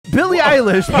Billie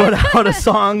Eilish put out a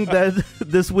song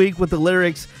this week with the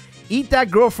lyrics, "Eat that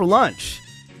girl for lunch."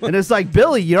 And it's like,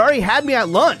 Billie, you already had me at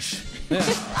lunch.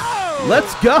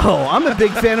 Let's go. I'm a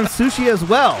big fan of sushi as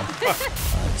well.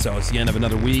 So it's the end of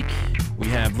another week. We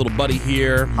have little buddy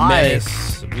here, Hi.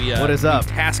 Menace. What is up?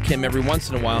 We task him every once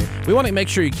in a while. We want to make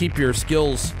sure you keep your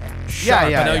skills sharp.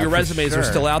 I know your resumes are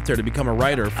still out there to become a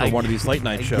writer for one of these late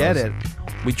night shows. Get it.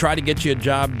 We tried to get you a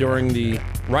job during the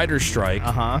writer's strike.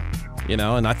 You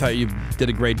know, and I thought you did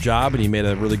a great job and you made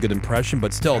a really good impression,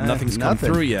 but still nothing's come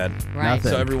through yet. Right.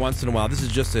 So every once in a while, this is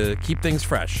just to keep things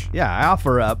fresh. Yeah, I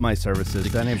offer up my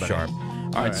services to anybody. Sharp.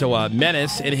 All right, so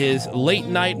Menace in his late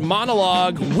night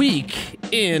monologue week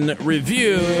in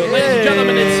review. Ladies and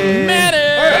gentlemen, it's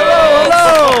Menace.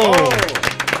 Hello.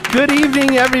 Good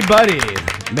evening, everybody.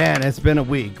 Man, it's been a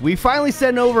week. We finally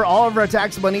sent over all of our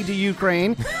tax money to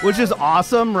Ukraine, which is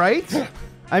awesome, right?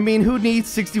 I mean, who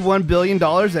needs $61 billion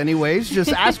anyways?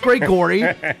 Just ask Gregory.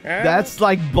 That's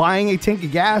like buying a tank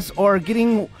of gas or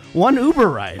getting one Uber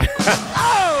ride.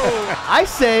 I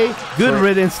say good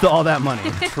riddance to all that money.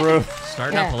 True.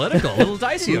 Starting out political. A little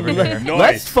dicey over there. Nice.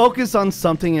 Let's focus on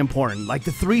something important, like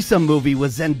the threesome movie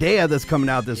with Zendaya that's coming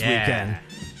out this weekend.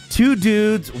 2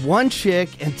 dudes, 1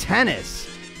 chick, and tennis.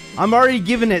 I'm already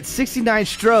giving it 69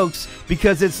 strokes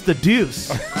because it's the deuce.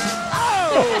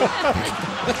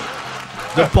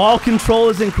 The ball control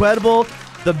is incredible.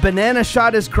 The banana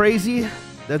shot is crazy.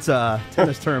 That's a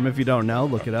tennis term if you don't know.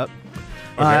 Look it up.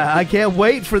 Okay. I can't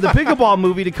wait for the pickleball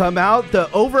movie to come out. The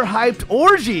Overhyped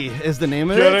Orgy is the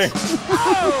name of it.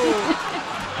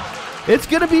 It's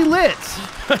going to be lit.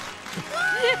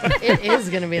 It is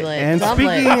going to be lit. And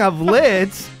speaking of lit,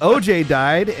 OJ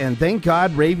died, and thank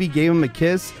God Ravy gave him a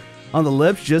kiss on the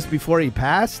lips just before he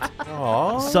passed.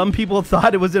 Aww. Some people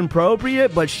thought it was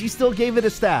inappropriate, but she still gave it a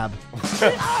stab.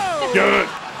 Good.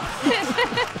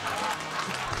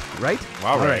 Right?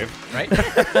 Wow, right. Right?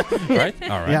 All right.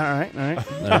 Yeah,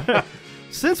 all right.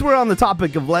 Since we're on the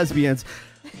topic of lesbians,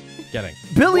 Getting.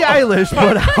 Billie Eilish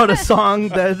put out a song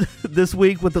this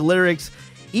week with the lyrics,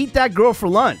 "Eat that girl for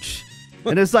lunch."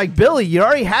 And it's like, Billie, you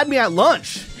already had me at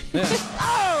lunch.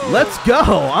 Let's go.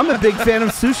 I'm a big fan of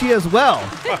sushi as well.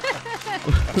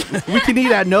 We can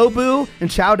eat at Nobu and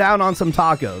chow down on some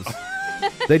tacos.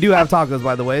 They do have tacos,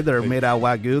 by the way. They're made out of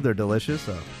Wagyu. They're delicious,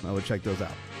 so I would check those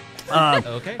out.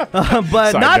 Okay.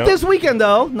 But Side not note. this weekend,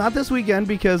 though. Not this weekend,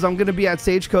 because I'm going to be at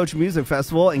Stagecoach Music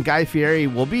Festival, and Guy Fieri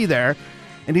will be there.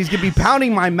 And he's going to be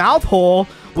pounding my mouth hole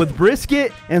with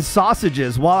brisket and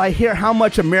sausages while I hear How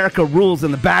Much America Rules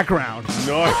in the background.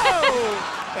 Nice.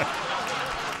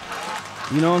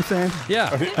 You know what I'm saying? Yeah.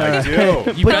 I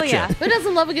do. You Well, betcha. yeah. Who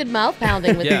doesn't love a good mouth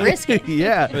pounding with Yeah. brisket?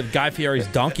 Yeah. With Guy Fieri's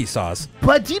donkey sauce.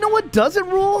 But do you know what doesn't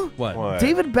rule? What? What?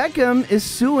 David Beckham is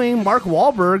suing Mark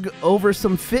Wahlberg over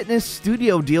some fitness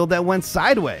studio deal that went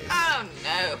sideways. Oh,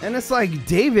 no. And it's like,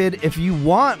 David, if you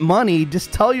want money,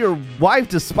 just tell your wife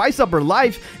to spice up her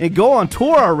life and go on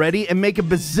tour already and make $1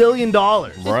 bazillion.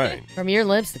 Right. From your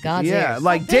lips to God's Yeah, ears.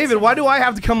 like, David, why do I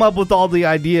have to come up with all the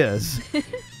ideas?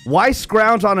 Why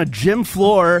scrounge on a gym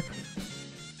floor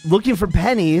looking for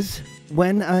pennies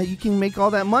when you can make all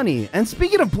that money? And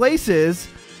speaking of places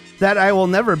that I will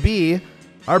never be,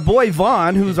 our boy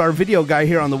Vaughn, who's our video guy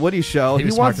here on The Woody Show, He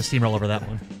was smart to steamroll over that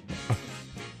one.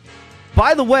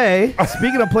 By the way,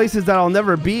 speaking of places that I'll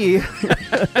never be,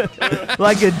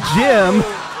 like a gym,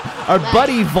 our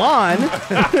buddy Vaughn,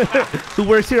 who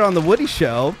works here on The Woody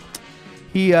Show,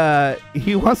 he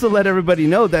wants to let everybody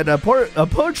know that a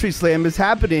poetry slam is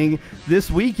happening this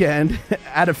weekend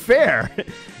at a fair,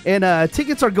 and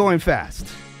tickets are going fast.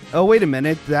 Oh, wait a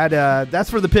minute. That's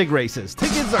for the pig races.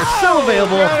 Tickets are still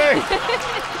available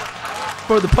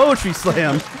for the poetry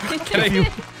slam.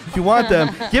 If you want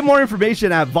them, get more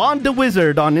information at Von the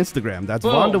Wizard on Instagram. That's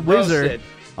Von the Wizard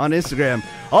on Instagram.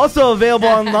 Also available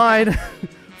online,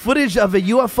 footage of a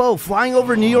UFO flying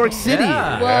over New York City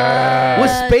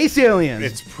with space aliens.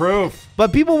 It's proof.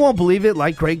 But people won't believe it,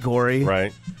 like Greg Gorey.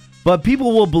 Right. But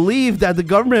people will believe that the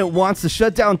government wants to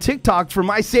shut down TikTok for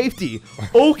my safety.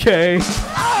 Okay.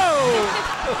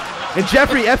 And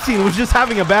Jeffrey Epstein was just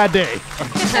having a bad day.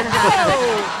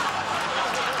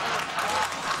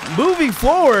 Moving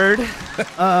forward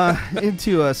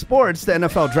into sports, the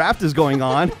NFL draft is going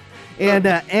on. And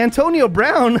Antonio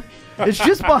Brown is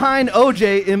just behind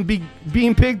OJ in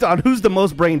being picked on who's the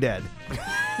most brain dead.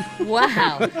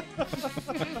 Wow.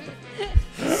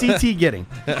 CT getting.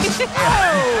 NFL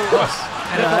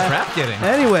draft getting.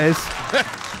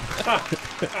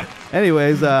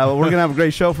 Anyways, we're going to have a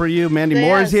great show for you. Mandy Yes.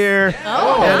 Moore is here.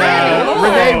 Oh, And Mandy Moore.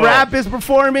 Renee Rapp is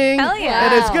performing. Hell yeah.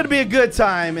 And it's going to be a good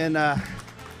time. And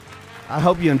I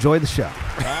hope you enjoy the show. All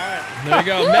right. There you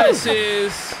go.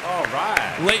 Menace's All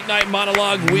right. late night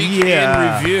monologue week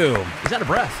Yeah. in review. He's out of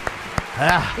breath.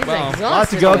 He's Well, exhausted.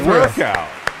 lots to go already. through. Workout.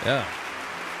 Yeah.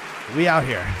 We out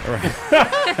here.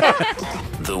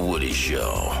 The Woody Show.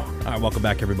 All right, welcome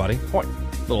back, everybody. Point.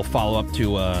 Little follow up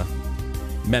to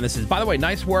Menace's. By the way,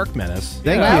 nice work, Menace.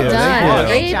 Thank Well you. done. Thank you.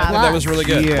 Great job. plus. That was really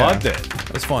good. Yeah. Loved it.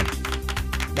 That was fun.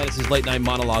 Menace's late night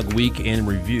monologue week in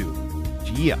review.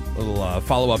 Yeah. Little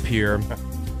follow up here.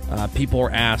 People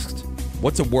are asked,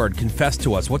 "What's a word? Confess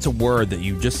to us. What's a word that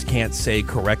you just can't say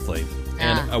correctly?"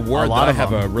 And a word lot that I of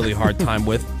have them. a really hard time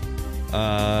with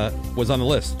was on the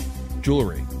list.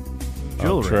 Jewelry.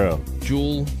 Oh, true.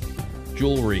 Jewelry.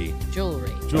 Jewelry.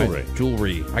 Jewelry. Right,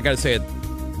 jewelry. I got to say it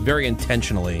very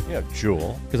intentionally Yeah,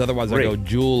 jewel. because otherwise I Ray. go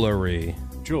jewelry,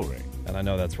 Jewelry. and I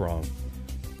know that's wrong.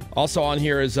 Also on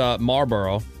here is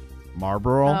Marlboro.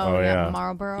 Marlboro. Oh, yeah.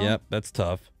 Marlboro. Yep, that's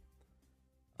tough.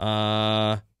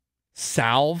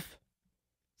 Salve.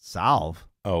 Salve.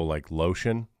 Oh, like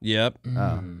lotion. Yep.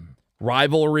 Mm.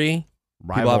 Rivalry.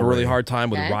 People have a really hard time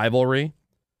with Okay. rivalry.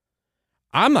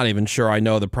 I'm not even sure I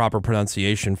know the proper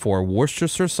pronunciation for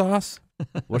Worcestershire sauce.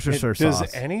 Worcestershire Does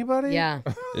sauce. anybody? Yeah.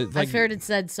 It's I've heard it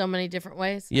said so many different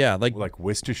ways. Yeah, like Like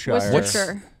Worcestershire.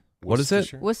 Worcestershire. what is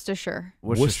it? Worcestershire.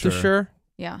 Worcestershire.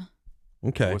 Yeah.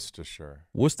 Okay. Worcestershire.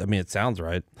 Worcester. I mean, it sounds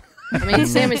right. I mean,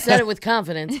 Sammy said it with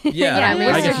confidence. Yeah, I mean,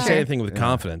 I guess you Worcestershire. say anything with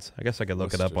confidence. I guess I could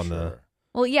look it up on the. Worcestershire.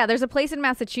 Well, yeah, there's a place in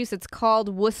Massachusetts called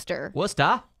Worcester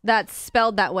Worcester. that's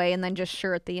spelled that way and then just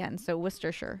sure at the end. So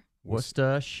Worcestershire.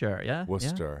 Worcestershire. Yeah.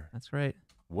 Worcester. Yeah, that's right.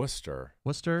 Worcester.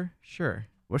 Worcester. Sure.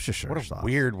 Worcestershire What a sauce.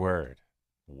 weird word.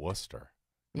 Worcester.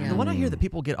 Yeah. The one I hear that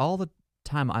people get all the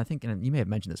time, I think, and you may have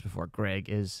mentioned this before, Greg,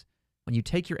 is when you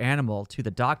take your animal to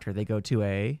the doctor, they go to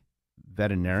a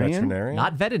Veterinarian. Veterinarian?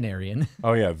 not veterinarian,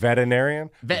 Oh, yeah. Veterinarian?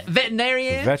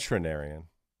 veterinarian, Veterinarian.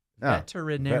 Oh.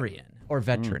 veterinarian, or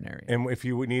veterinarian. And if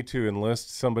you need to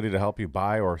enlist somebody to help you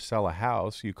buy or sell a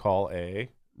house, you call a.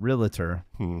 Realtor.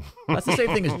 That's the same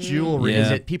thing as jewelry. Is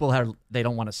Yeah. it people they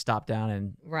don't want to stop down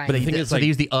and Right. But The thing is, so like, they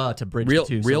use the to bridge Real,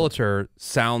 the two. realtor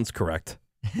sounds correct.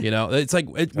 You know, it's like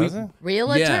it, we, Does it?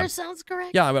 Realtor Yeah. sounds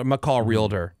correct? yeah. I'm gonna call a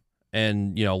realtor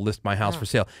and list my house for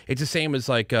sale. It's the same as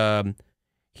like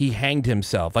he hanged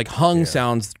himself. Like hung Yeah.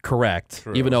 sounds correct,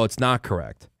 True. even though it's not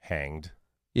correct. Hanged.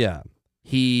 Yeah,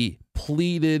 he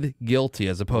pleaded guilty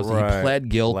as opposed to Right. he pled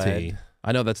guilty. Pled.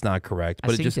 I know that's not correct, I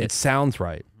but seen it it. sounds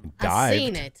right. I've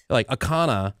seen Dived. it. Like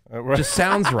Akana Right. just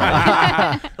sounds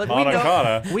right. But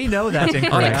Anakata. we know that's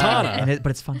incorrect. Anakata. But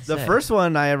it's fun to The say. first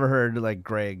one I ever heard like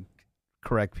Greg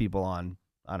correct people on,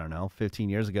 I don't know, 15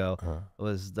 years ago,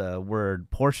 was the word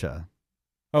Porsche.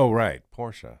 Oh, right.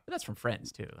 Porsche. But that's from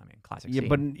Friends too. I mean, classic. Yeah, scene.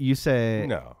 but you say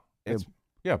No. It's,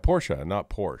 yeah, Porsche, not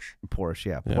Porsche. Porsche.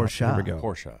 Yeah, Yeah, Porsche. here we go.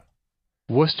 Porsche.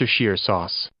 Worcestershire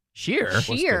sauce. sheer.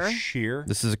 Sheer. Sheer.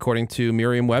 This is according to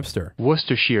Merriam-Webster.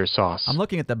 Worcestershire sauce. I'm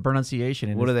looking at the pronunciation.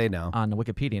 And What do they know? on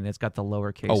Wikipedia, and it's got the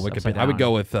lowercase. Oh, upside Wikipedia. I would down.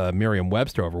 go with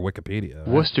Merriam-Webster over Wikipedia.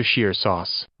 Worcestershire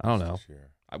sauce. I don't know. Sheer.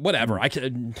 Whatever.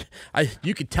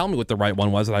 You could tell me what the right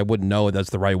one was, and I wouldn't know that's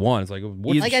the right one. It's like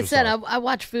Like I said, I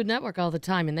watch Food Network all the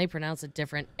time, and they pronounce it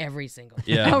different every single time.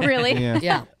 yeah. Oh, really? Yeah.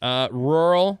 Yeah.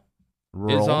 Rural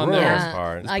is on Rural. there. That's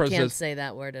hard. This I person can't says, say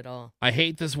that word at all. I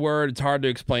hate this word. It's hard to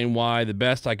explain why. The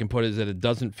best I can put is that it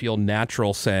doesn't feel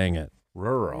natural saying it.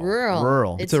 Rural.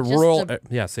 Rural. It's a just rural.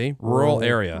 Yeah, see, rural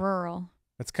area. Rural.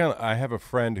 That's kind of. I have a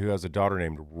friend who has a daughter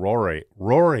named Rory.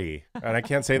 Rory, and I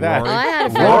can't say that. Oh, I had a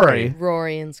friend Rory. named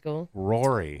Rory in school.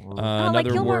 Rory. Oh, like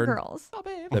Another Gilmore word Girls. that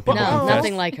people No, confess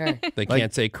nothing like her. they Like-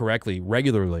 can't say correctly.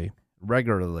 Regularly.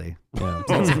 Regularly. Yeah,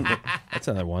 that's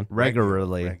another one.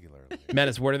 Regularly. Regularly.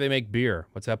 Menace, where do they make beer?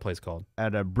 What's that place called?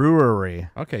 At a brewery.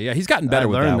 Okay, yeah, he's gotten better I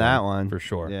with learned that that one. for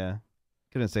sure. Yeah.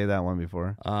 Couldn't say that one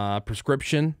before.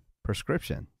 Prescription.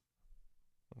 Prescription.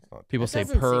 People That say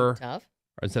doesn't per seem tough.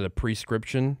 instead of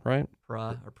prescription, right?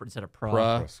 Instead of pra.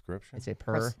 Pra. Prescription. They say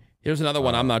per. Here's another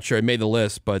one. I'm not sure. It made the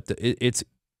list, but it's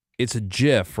a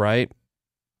GIF, right?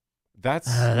 That's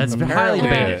That's apparently highly it.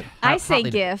 debated. I say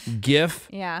Hotly GIF. GIF.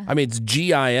 Yeah. I mean, it's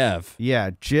GIF. Yeah.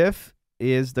 GIF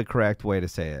is the correct way to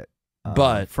say it.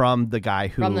 But- from the guy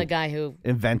who From the guy who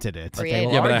invented it. created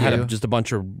will Yeah, but I had argue. just a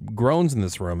bunch of groans in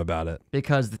this room about it.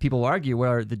 Because the people argue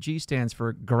where the G stands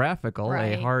for graphical,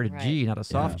 Right, a hard right. G, not a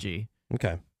soft Yeah. G.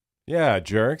 Okay. Yeah,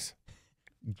 jerks.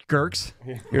 Gurks.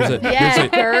 Here's a Yeah, here's a,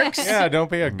 Kirks. Yeah,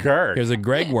 don't be a gurk. here's a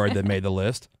Greg word that made the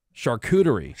list.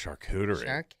 Charcuterie.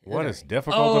 Charcuterie. What is Charcuterie.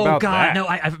 difficult Oh about God! that? No,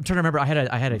 I'm trying to remember. I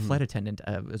had a flight attendant.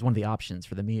 It was one of the options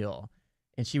for the meal,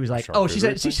 And she was like, "Oh, she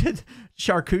said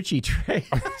charcuterie tray."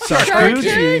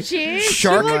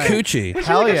 Charcuterie.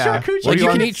 Hell yeah. Like you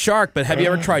can eat shark, but have you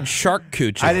ever tried shark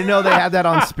coochie? I didn't know they had that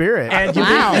on Spirit. And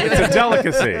Wow. It's a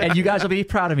delicacy. And you guys will be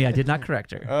proud of me. I did not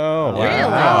correct her. Oh, Really?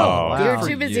 wow. You Wow. were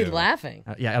too busy You. laughing.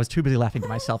 Yeah, I was too busy laughing to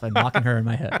myself and mocking her in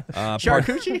my head.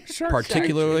 Charcuterie?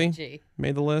 Particularly Charcuterie.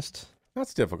 made the list.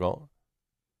 That's difficult.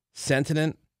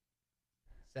 Sentient.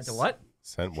 Sent what?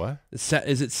 Sent what?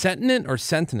 Is it sentient or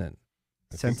sentient?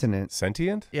 Sentient.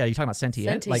 Sentient? Yeah, you're talking about sentient.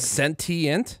 Sentient. Like,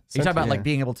 Sentient. you're talking about Yeah. like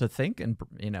being able to think and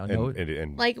know.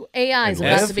 And Like AI is And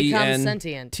about to become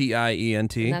sentient. Sentient.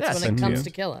 And that's Yeah, when it comes sentient. to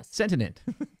kill us. Sentient.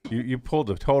 you pulled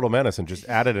a total menace and just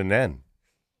added an N.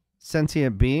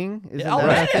 Sentient being? Isn't all that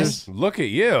right. what this- Look at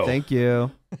you. Thank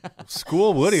you.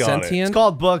 School Woody on it. Sentient. It's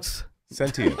called books.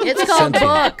 Sentient. It's called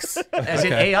books. As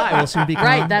in AI will soon become.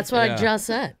 Right, that's what Yeah. I just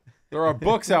said. There are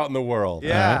books out in the world.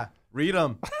 Yeah. Read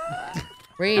them.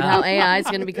 Read how AI is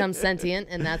going to become sentient,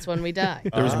 and that's when we die.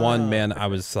 There was one man. I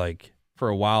was like, for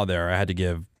a while there, I had to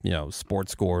give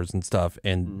sports scores and stuff,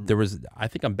 and there was. I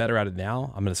think I'm better at it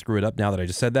now. I'm gonna screw it up now that I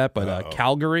just said that. But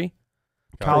Calgary,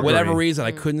 for whatever reason,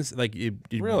 I couldn't like it.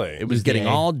 Really? It was getting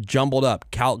all jumbled up.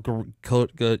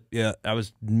 Yeah, I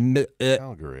was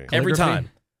Calgary. every time.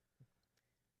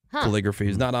 Huh. Calligraphy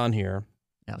is not on here.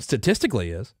 Yeah. Statistically,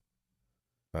 is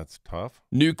That's tough.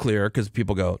 nuclear because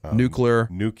people go nuclear.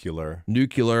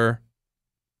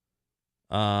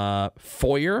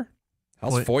 Foyer.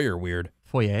 How's Foy- foyer weird?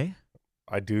 Foyer.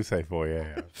 I do say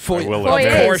foyer. Foyer. I will Foyer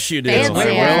Of is course you do.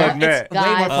 fancier. I will admit. It's got-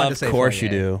 Way more fun to Of say course foyer. you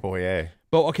do. Foyer.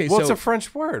 But okay, Well, so it's a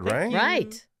French word, right?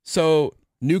 Right. so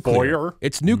nuclear. Foyer.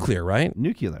 It's nuclear, right?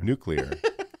 Nuclear. Nuclear.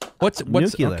 What's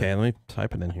Nuclear. Okay, let me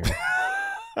type it in here.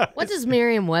 What does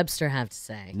Merriam-Webster have to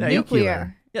say?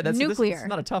 Nuclear. Yeah, that's Nuclear. This is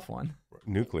not a tough one.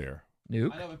 Nuclear.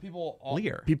 Nuke. I know, but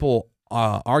Lear. people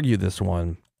argue this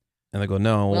one, and they go,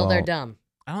 "No, Well, they're dumb.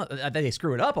 I don't. They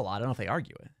screw it up a lot. I don't know if they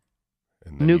argue it.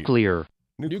 And then you- Nuclear.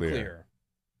 Nuclear.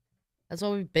 That's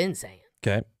what we've been saying.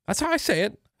 Okay, that's how I say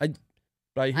it. I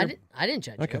didn't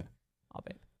judge Okay. you. I'll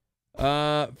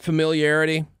bet.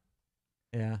 Familiarity,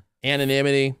 Yeah.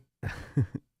 anonymity.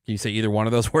 Can you say either one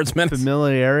of those words, man?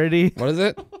 Familiarity. What is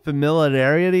it?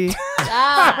 Familiarity.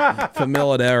 Ah,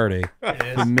 Familiarity.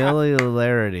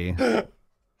 Familiarity.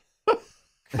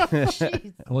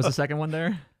 jeez. What was the second one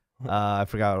there? I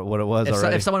forgot what it was If,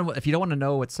 already. if you don't want to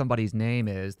know what somebody's name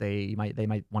is, they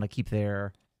might want to keep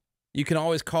their. You can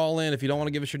always call in if you don't want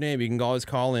to give us your name. You can always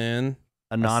call in.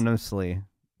 Anonymously.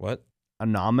 What?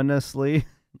 Anonymously.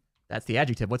 That's the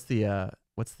adjective. What's the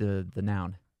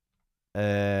noun?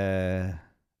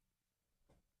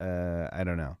 I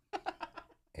don't know.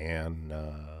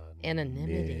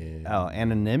 Anonymity. Oh,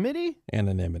 anonymity?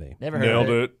 Anonymity. Never heard Nailed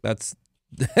of it. it. That's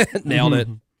nailed it.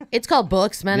 It's called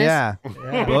books, Menace. Yeah.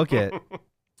 Book it.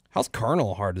 How's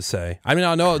carnal hard to say? I mean,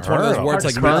 I know it's one of those Carnal. words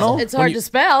Hard like to spell? It's hard to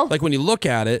spell. Like when you look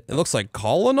at it, it looks like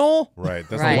colonel. Right.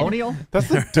 That's, Right. Colonial. that's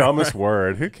the dumbest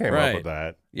word. Who came Right. up with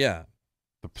that? Yeah.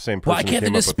 The same person Why who can't they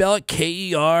came up just with spell it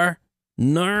K-E-R?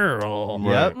 Knurl.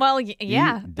 Yep. Well,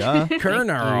 yeah. Duh.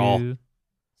 Kernel.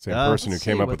 same Yeah, person who let's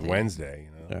came see up what with they- Wednesday.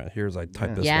 You know? Here's I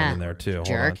type this Yeah. one in there too. Hold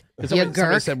Jerk. on. 'Cause You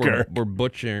somebody gurk. said we're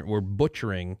butchering. We're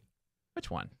butchering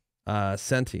Which one?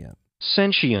 sentient.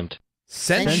 Sentient.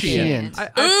 Sentient.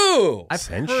 Sentient. Ooh. I've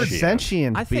Sentient. heard.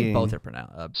 Sentient I think being. both are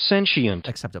pronounced Sentient.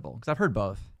 acceptable because I've heard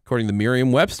both. According to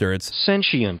Merriam-Webster, it's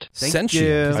Sentient. Thank sentient.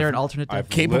 you. Is there an alternate? I've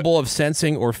Capable of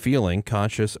sensing or feeling,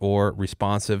 conscious or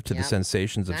responsive to the Yep.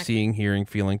 sensations of Exactly. seeing, hearing,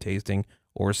 feeling, tasting,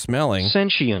 or smelling.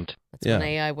 Sentient. That's when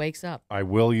Yeah. AI wakes up. I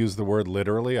will use the word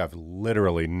literally. I've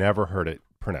literally never heard it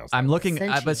pronounced. I'm looking.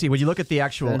 Sentient. But see, when you look at the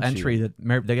actual Sentient. entry that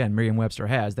again Merriam-Webster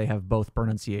has, they have both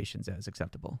pronunciations as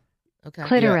acceptable. Okay.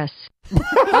 Clitoris.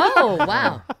 Oh,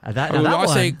 wow. That, We now that always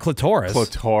one, say clitoris.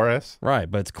 Clitoris. Right,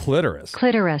 but it's clitoris.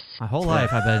 Clitoris. my whole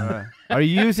life I've been. Are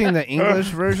you using the English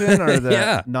version or the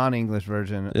Yeah. non-English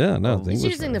version? Yeah, no, Oh, it's He's English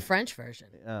using version. the French version.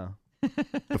 Oh.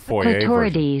 The foyer version.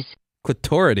 Clitorides.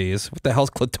 Clitorides. What the hell's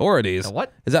clitorides? The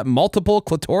what? Is that multiple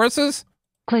clitorises?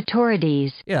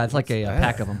 Clitorides. Yeah, it's like a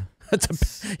pack of them.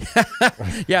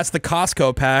 Yeah, it's the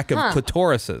Costco pack of Huh.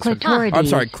 clitorises. Clitorides. I'm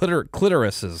sorry,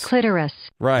 clitorises. Clitoris.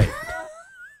 Right.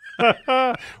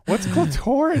 What's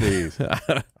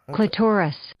clitorides?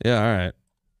 Clitoris. Yeah, all right.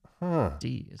 Huh.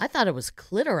 D's. I thought it was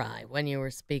clitori when you were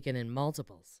speaking in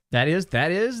multiples. That is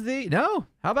the no.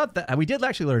 How about that? We did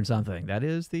actually learn something. That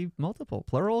is the multiple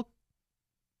plural.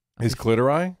 Is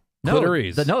clitori? No,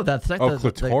 Clitoris. That's like Oh,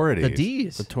 the clitorides.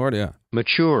 D's. Clitorid, yeah.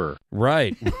 Mature.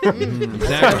 Right. Exactly.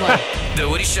 Exactly. The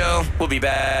Woody Show will be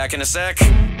back in a sec.